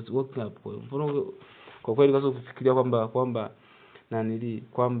village was walking up. Kwa mfano kwa kweli kwanza kufikiria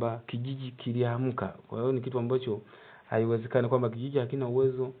kwamba kijiji kiliamka. Kwa hiyo ni kitu ambacho haiwezekani kwamba kijiji hakina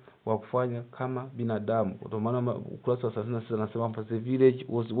uwezo wa kufanya kama binadamu. Kwa maana ukurasa wa 36 anasema kwamba the village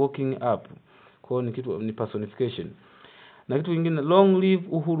was walking up. Kwa ni kitu ni personification. Na kitu kingine, long live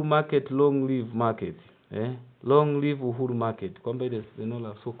Uhuru Market, long live market, long live Uhuru Market, kwamba ile neno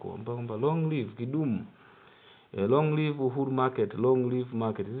la soko kwamba long live kidumu, long live Uhuru Market, long live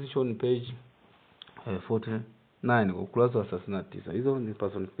market. This is shown page 49 ukurasa wa 39. Hizo ni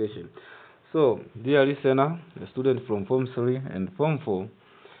personification. So dear listener, a student from form 3 and form 4,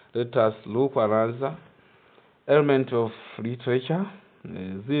 let us look another element of literature,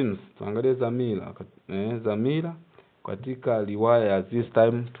 themes. Tuangalie dhamira katika riwaya ya This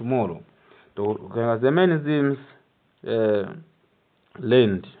Time Tomorrow. The main themes,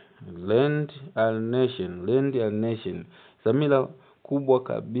 land and nation. Dhamira kubwa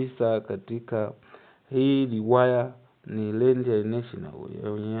kabisa katika hii riwaya ni land alienation,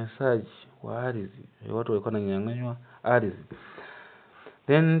 unyanyasaji wa ardhi. Watu walikuwa wananyang'anywa ardhi.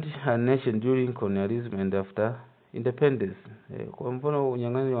 Land alienation during colonialism and after independence. Kwa mfano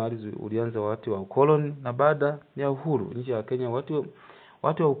unyang'anyi wa ardhi ulianza wakati wa ukoloni na baada ya uhuru. Nchi ya Kenya watu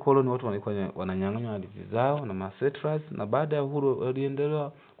wa ukoloni watu walikuwa wananyang'anywa ardhi zao na masettlers, na baada ya uhuru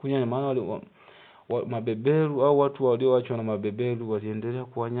waliendelea kunyang'anya, maana mabeberu au watu walioachwa na mabeberu waliendelea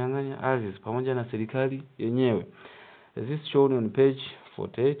kuwanyang'anya ardhi pamoja na serikali yenyewe. This shown on page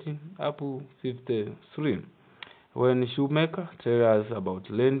 48 up to 53. When Shoemaker tell us about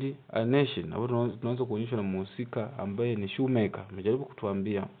land alienation, hapo tunaanza kuonyeshwa na mhusika ambaye ni Shoemaker. Amejaribu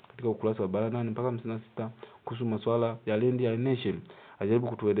kutuambia katika ukurasa wa 8 mpaka 56 kuhusu masuala ya land alienation. Ajaribu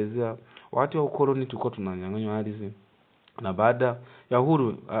kutuelezea wakati wa ukoloni tulikuwa tunanyang'anywa ardhi, na baada ya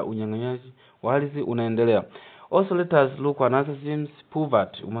uhuru unyang'anyaji wa ardhi unaendelea. Also let us look at another themes,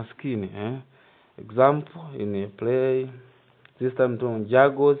 poverty, umaskini. Example in a play this time to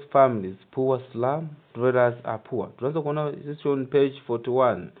Jago's families, poor slum dwellers are poor. Tunaanza kuona this on page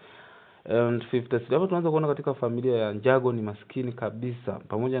 41 and 56. Hapo tunaanza kuona katika familia ya Njago ni maskini kabisa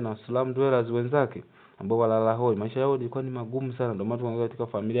pamoja na slum dwellers wenzake ambao walala hoi. Maisha yao yalikuwa ni magumu sana. Ndio maana tunaangalia katika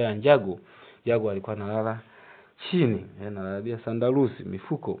familia ya Njago alikuwa analala chini, analalia sandalusi,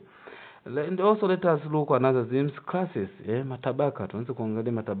 mifuko. And also let us look at another themes, classes, matabaka. Tunaanza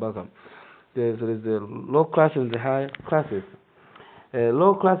kuangalia matabaka. There is the low class and the high classes.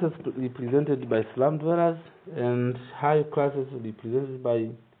 Low classes represented by slum dwellers and high classes represented by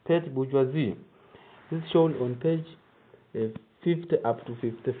petty bourgeoisie. This is shown on page 50 up to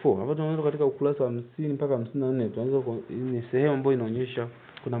 54. Hapo tunaanza katika ukurasa wa 50 mpaka 54. Tunaanza ni sehemu ambayo inaonyesha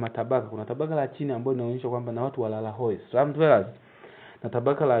kuna matabaka. Kuna tabaka la chini ambayo inaonyesha kwamba na watu walala hoi, slum dwellers, na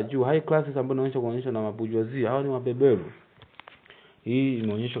tabaka la juu high classes ambayo inaonyesha na mabourgeoisie, hao ni mabeberu. Hii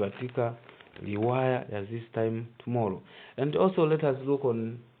inaonyeshwa katika riwaya ya This Time Tomorrow. And also let us look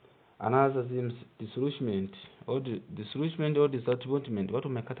on another themes, disillusionment or disappointment. Watu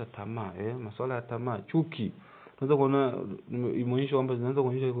wamekata tamaa, masuala ya tamaa, chuki. Tunaweza kuona imeonyeshwa kwamba zinaanza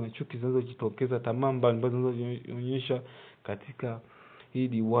kuonyesha kuna chuki zinazojitokeza, tamaa mbalimbali zinazoonyesha katika hii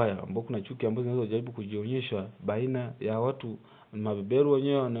riwaya, ambapo kuna chuki ambazo zinazojaribu kujionyesha baina ya watu mabeberu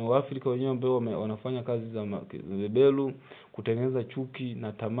wenyewe na Waafrika wenyewe ambao wanafanya kazi za mabeberu, kutengeneza chuki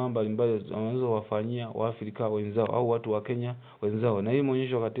na tamaa mbalimbali wanazowafanyia Waafrika wenzao au watu wa Kenya wenzao. Na hii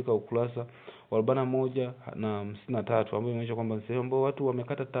imeonyeshwa katika ukurasa wa 41 na 53 ambapo inaonyesha kwamba sehemu ambao watu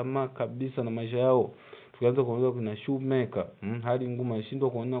wamekata tamaa kabisa na maisha yao. Tukianza kuangalia kuna Shoemaker, hali ngumu, anashindwa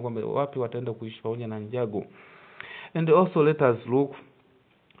kuona kwamba wapi wataenda kuishi pamoja na Njago. And also let us look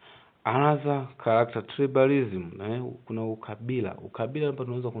another character, tribalism. Kuna ukabila hapa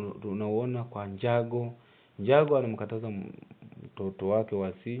tunaweza tunaona kwa Njago anamkataza mtoto wake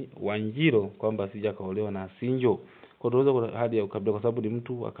Wanjiro kwamba asije kaolewa na Sinjo. Kwa tunaweza kuna hadi ya ukabila kwa sababu ni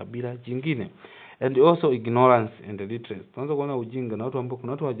mtu wa kabila jingine. And also ignorance and illiteracy. Tunaweza kuona ujinga na watu ambao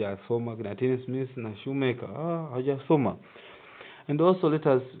kuna watu hawajasoma, kina T. Smith na Shoemaker hawajasoma. And also let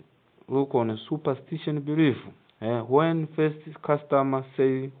us look on a superstition belief. When first customers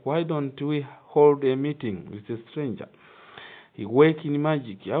say, why don't we hold a meeting with a stranger? He work in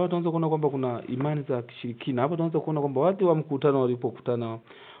magic. Hapa tunaanza kuona kwamba kuna imani za kishirikina. Hapa tunaanza kuona kwamba watu wa mkutano walipokutana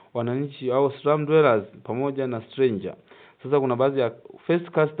wananchi au slum dwellers pamoja na stranger. Sasa kuna baadhi ya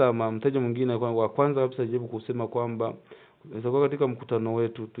first customer, mteja mwingine wa kwanza kabisa jibu kusema kwamba kwa katika mkutano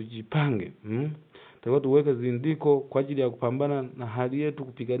wetu tujipange. Tutakuwa tuweke zindiko kwa ajili ya kupambana na hali yetu,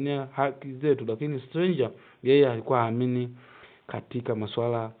 kupigania haki zetu, lakini stranger yeye alikuwa haamini katika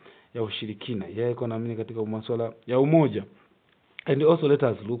masuala ya ushirikina. Yeye alikuwa anaamini katika masuala ya umoja. And also let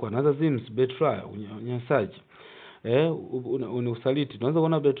us look another themes, betrayal, unyanyasaji. Usaliti. Tunaweza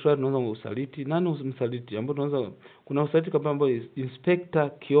kuona betrayal, tunaweza usaliti. Nani msaliti? Ambapo tunaweza kuna usaliti kama ambapo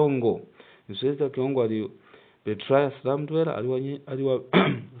Inspector Thiong'o betray slum dweller,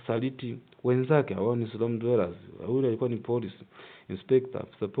 aliwasaliti wenzake hao ni slum dwellers. Yule alikuwa ni police inspector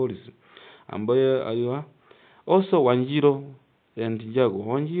of the police ambaye also Wanjiro and Njago.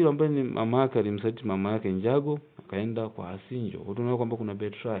 Wanjiro ambaye ni mama yake alimsaliti mama yake Njago, akaenda kwa Asinjo. Tunaona kwamba kuna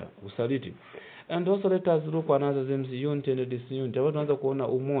betrayal, usaliti. And also let us look at another themes, unity and disunity. Hapo tunaanza kuona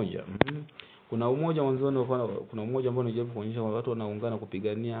umoja. Kuna umoja mwanzoni, kuna umoja ambao unajaribu kuonyesha watu wanaungana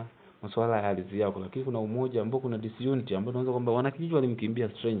kupigania masuala ya ardhi yao, lakini kuna umoja ambao kuna disunity ambao tunaanza kwamba wanakijiji walimkimbia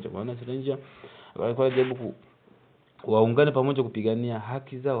stranger. Stranger walikuwa wanajaribu waungane pamoja kupigania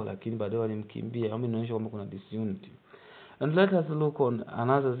haki zao, lakini baadaye walimkimbia. Hapo inaonyesha kwamba kuna disunity. And let us look on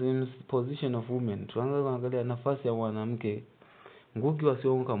another themes, position of women. Tunaanza kuangalia nafasi ya mwanamke. Ngugi wa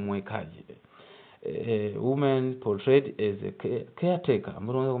Thiong'o kamwekaje? Woman portrayed as a caretaker,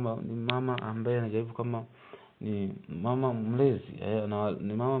 ambapo tunaanza kwamba ni mama ambaye anajaribu kama ni mama mlezi,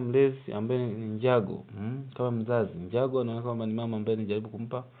 ni mama mlezi ambaye ni Njago, kama mzazi. Njago anaona kwamba ni mama ambaye anajaribu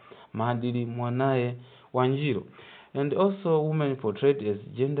kumpa maadili mwanae Wanjiru. And also women portrayed as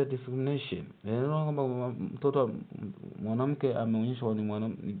gender discrimination. Unaona kwamba mtoto mwanamke ameonyeshwa ni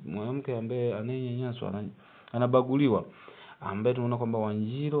mwanamke ambaye anayenyanyaswa, anabaguliwa, ambaye tunaona kwamba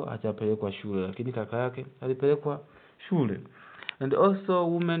Wanjiru hajapelekwa shule lakini kaka yake alipelekwa shule. And also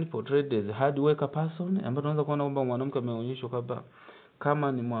women portrayed as hard worker person, ambapo tunaweza kuona kwamba mwanamke ameonyeshwa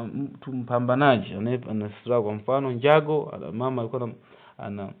kama ni mtu mpambanaji anayestra. Kwa mfano Njago, mama alikuwa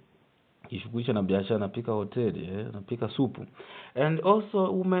anajishughulisha na biashara, anapika hoteli, anapika supu. And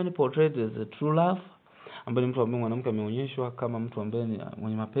also women portrayed as a true love, ambaye mtu ambaye mwanamke ameonyeshwa kama mtu ambaye ni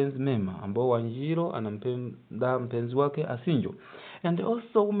mwenye mapenzi mema, ambao Wanjiru anampenda mpenzi wake Asinjo. And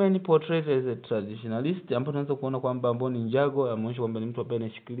also women portrayed as a traditionalist, ambapo tunaweza kuona kwamba ambao ni Njago ameonyeshwa kwamba ni mtu ambaye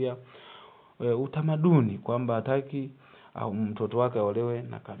anashikilia utamaduni, kwamba hataki au mtoto wake aolewe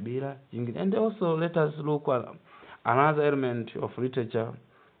na kabila jingine. And also let us look at another element of literature,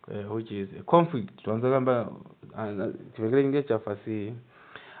 which is conflict. Tuanze kwamba kipengele kingine cha fasihi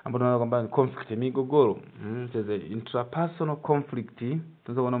ambapo tunaona kwamba ni conflict, migogoro. Intrapersonal conflict.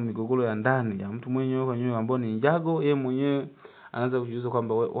 Tunaweza kuona migogoro ya ndani ya mtu mwenyewe kwa mwenyewe, ambao ni Njago yeye mwenyewe anaanza kujiuliza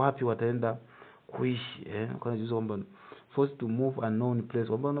kwamba wapi wataenda kuishi, kwa kujiuliza kwamba forced to move unknown place,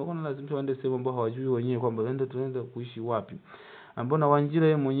 kwamba unaona lazima waende sehemu ambayo hawajui wenyewe kwamba tunaenda kuishi wapi. Ambao na Wanjiru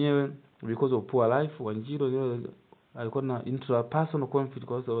yeye mwenyewe because of poor life, Wanjiru alikuwa na intrapersonal conflict,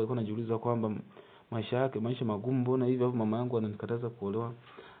 kwa sababu alikuwa anajiuliza kwamba maisha magumu, mbona hivi hapo mama yangu ananikataza kuolewa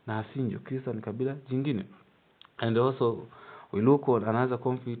na Asinjo, kisa ni kabila jingine. And also we look on another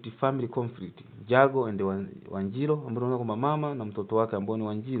conflict, family conflict, Njago and Wanjiru, ambao tunaona kwamba mama na mtoto wake ambao ni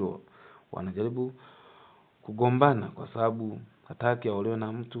Wanjiru wanajaribu kugombana kwa sababu hataki aolewe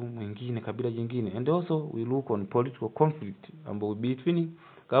na mtu mwingine kabila jingine. And also we look on political conflict, ambao between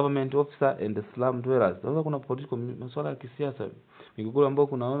government officer and the slum dwellers. Sasa kuna political, masuala ya kisiasa, migogoro ambayo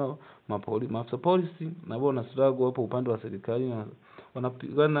kunaona maafisa polisi na wao na struggle hapo upande wa serikali, na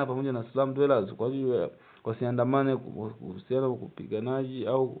wanapigana pamoja na slum dwellers kwa hiyo wasiandamane kuhusiana na kupiganaji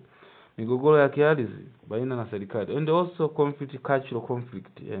au migogoro ya kiardhi baina na serikali. And also conflict, cultural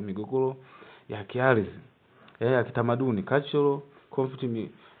conflict, migogoro ya kiardhi, ya kitamaduni, cultural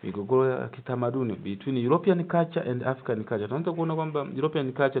conflict, migogoro ya kitamaduni between European culture and African culture. Tunaanza kuona kwamba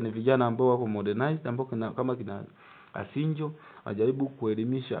European culture ni vijana ambao wako modernized, ambao kama kina Asinjo ajaribu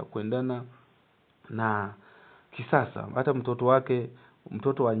kuelimisha kuendana na kisasa. Hata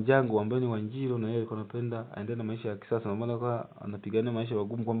mtoto wa Njango ambaye ni Wanjiru na yeye alikuwa anapenda aendelee na maisha ya kisasa, na maana kwa anapigania maisha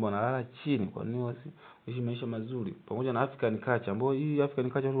magumu kwamba wanalala chini, kwa nini wasiishi maisha mazuri, pamoja na African culture ambao hii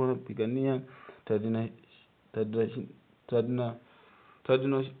African culture wanapigania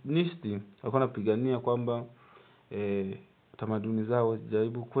traditionalist, walikuwa wanapigania kwamba tamaduni zao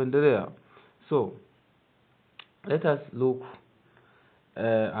zijaribu kuendelea. So let us look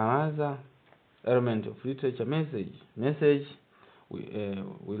another element of literature, message.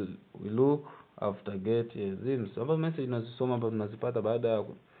 We look after get themes. Hapo message tunazisoma hapo, tunazipata baada ya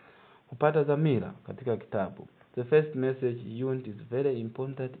kupata dhamira katika kitabu. The first message unit is very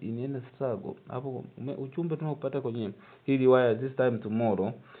important in any struggle. Hapo ujumbe tunaopata kwenye hii riwaya This Time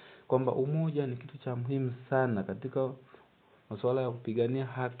Tomorrow, kwamba umoja ni kitu cha muhimu sana katika masuala ya kupigania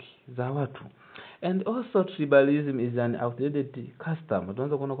haki za watu. And also tribalism is an outdated custom.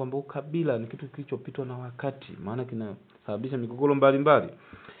 Tunaanza kuona kwamba ukabila ni kitu kilichopitwa na wakati, maana kinasababisha migogoro mbalimbali.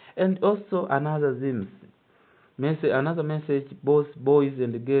 And also another message, both boys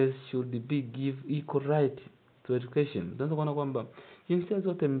and girls should be give equal right to education. Tunaanza kuona kwamba jinsia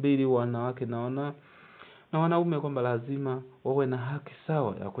zote mbili, wanawake na wanaume, kwamba lazima wawe na haki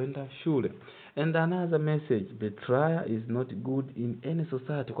sawa ya kwenda shule. And another message, betrayal is not good in any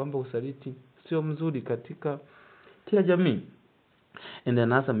society, kwamba usaliti sio mzuri katika kila jamii. And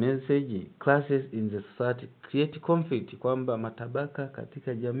another message, classes in the society create conflict, kwamba matabaka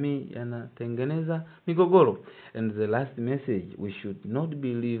katika jamii yanatengeneza migogoro. And the last message, we should not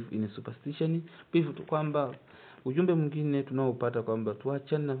believe in superstition, kwamba ujumbe mwingine tunaopata kwamba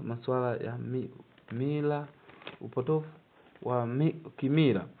tuachane na masuala ya mila, upotofu wa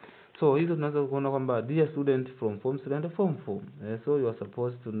kimila. So hizo tunaweza kuona kwamba dear student from form 3 and form 4, so you are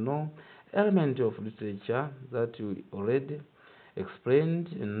supposed to know element of literature that you already explained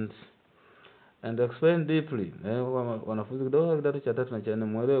and explained deeply. Wanafunzi kidato cha 3 na cha 4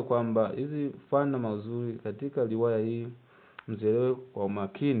 muelewe kwamba hizi fani na maudhui katika riwaya hii mzielewe kwa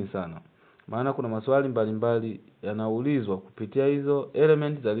makini sana, maana kuna maswali mbalimbali yanaulizwa kupitia hizo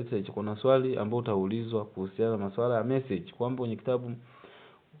element za literature. Kuna swali ambao utaulizwa kuhusiana na masuala ya message, kwamba kwenye kitabu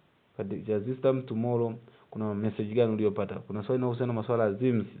katika This Time Tomorrow kuna message gani uliyopata. Kuna swali linalohusiana na masuala ya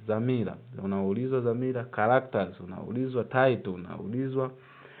themes, dhamira, unaulizwa dhamira, characters unaulizwa, title unaulizwa,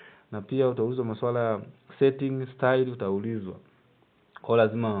 na pia utaulizwa masuala ya setting, style utaulizwa. Kwa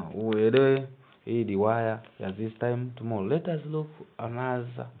lazima uelewe hii riwaya ya This Time Tomorrow. Let us look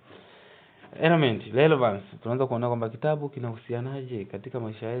another element, relevance. Tunaanza kuona kwamba kitabu kinahusianaje katika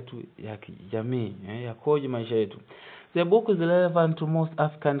maisha yetu ya kijamii, yakoje maisha yetu. The book is relevant to most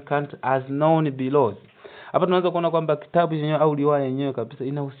African countries as known below. Hapa tunaanza kuona kwamba kitabu chenyewe au riwaya yenyewe kabisa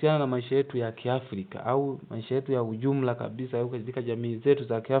inahusiana na maisha yetu ya Kiafrika au maisha yetu ya ujumla kabisa au katika jamii zetu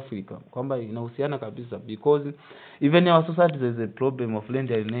za Kiafrika, kwamba inahusiana kabisa because even our society there is a problem of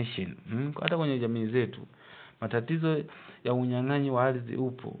land alienation. Hata kwenye jamii zetu matatizo ya unyang'anyi wa ardhi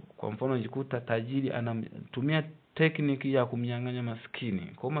upo. Kwa mfano unajikuta tajiri anatumia tekniki ya kumnyang'anya maskini.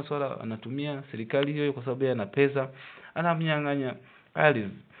 Kwa masuala anatumia serikali hiyo kwa sababu ana pesa, anamnyang'anya ardhi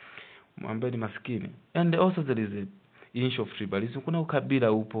ambaye ni maskini. And also there is a issue of tribalism. Kuna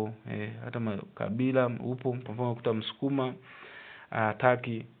ukabila upo, hata makabila upo. Kwa mfano ukuta Msukuma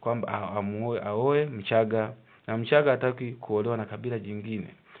hataki kwamba aoe Mchaga, na Mchaga hataki kuolewa na kabila jingine.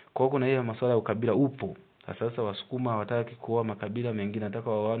 Kwa hiyo kuna hiyo masuala ya ukabila upo. Sasa Wasukuma hawataki kuoa makabila mengine, nataka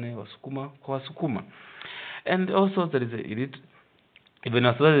waone Wasukuma kwa Wasukuma. And also there is even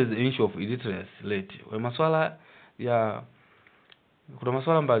as well as the issue of illiteracy rate. Kwa masuala ya kuna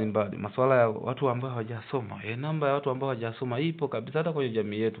masuala mbalimbali, masuala ya watu ambao hawajasoma. Namba ya watu ambao hawajasoma ipo kabisa hata kwenye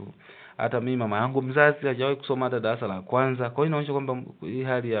jamii yetu. Hata mimi mama yangu mzazi hajawahi kusoma hata darasa la kwanza. Kwa hiyo inaonyesha kwamba hii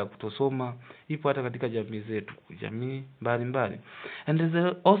hali ya kutosoma ipo hata katika jamii zetu, jamii mbalimbali. And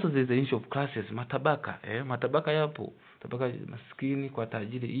also there is the issue of classes, matabaka. Matabaka yapo. Tabaka maskini kwa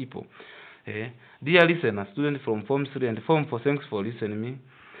tajiri ipo. Dear listener, student from Form 3 and Form 4, thanks for listening me.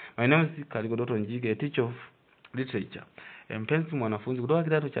 My name is Ngugi, a teacher of literature. Mpenzi mwanafunzi kutoka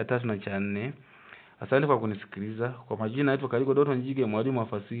kidato cha 3 na cha 4. Asante kwa kunisikiliza. Kwa majina naitwa Ngugi, mwalimu wa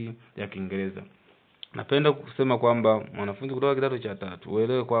fasihi ya Kiingereza. Napenda kusema kwamba mwanafunzi kutoka kidato cha 3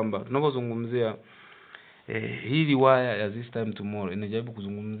 uelewe kwamba tunapozungumzia hii riwaya ya This Time Tomorrow inajaribu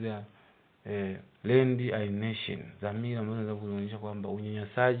kuzungumzia land alienation, dhamira ambazo zinaweza kuonyesha kwamba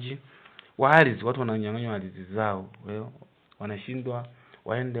unyanyasaji wa ardhi, watu wananyang'anywa ardhi zao, wanashindwa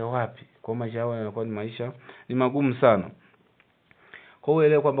waende wapi. Kwa maisha yao yanakuwa ni maisha ni magumu sana. Kwa hiyo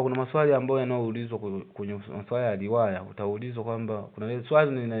elewa kwamba kuna maswali ambayo yanaoulizwa kwenye maswali ya riwaya. Utaulizwa kwamba kuna ile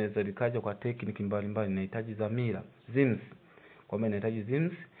swali linaweza likaja kwa tekniki mbalimbali, inahitaji dhamira, themes, kwamba inahitaji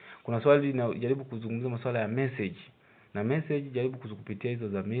themes. Kuna swali linajaribu kuzungumzia maswala ya message, na message jaribu kuzipitia hizo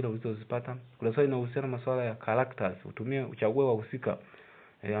dhamira ulizozipata. Kuna swali linahusiana na maswala ya characters, uchague wahusika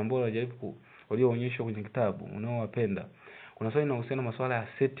ambao unajaribu walioonyeshwa kwenye kitabu unaowapenda. Kuna swali linahusiana na maswala ya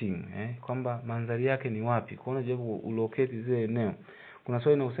setting, kwamba mandhari yake ni wapi, kwa unajaribu ulocate zile eneo. Kuna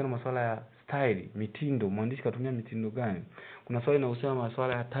swali linahusiana na maswala ya style, mitindo, mwandishi katumia mitindo gani. Kuna swali linahusiana na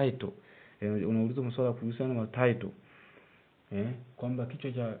maswala ya title, unaulizwa maswala kuhusiana na title, kwamba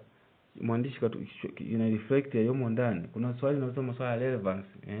kichwa cha mwandishi ina reflect yaliyomo ndani. Kuna swali linahusiana na maswala ya relevance,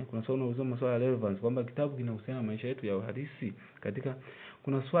 kuna swali linahusiana na maswala ya relevance, kwamba kitabu kinahusiana na maisha yetu ya uhalisi katika.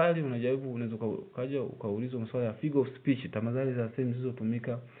 Kuna swali unaweza kaja ukaulizwa maswala ya figure of speech, tamathali za semi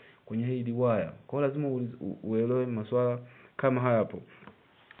zilizotumika kwenye hii riwaya. Kwa hiyo lazima uelewe maswala kama haya hapo.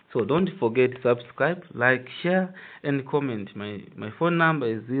 So don't forget subscribe, like, share and comment. My phone number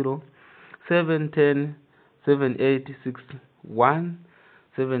is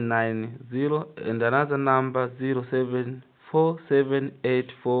 0710786170 and another number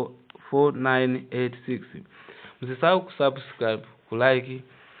 0747844986. Msisahau kusubscribe, kulike,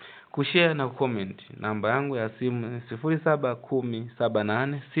 kushare na comment. Namba yangu ya simu ni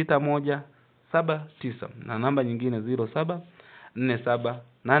 0710786179 na namba nyingine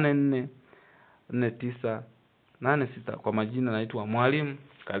 0747844986. Kwa majina naitwa Mwalimu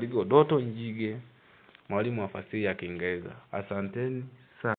Ngugi, mwalimu wa fasihi ya Kiingereza. Asanteni.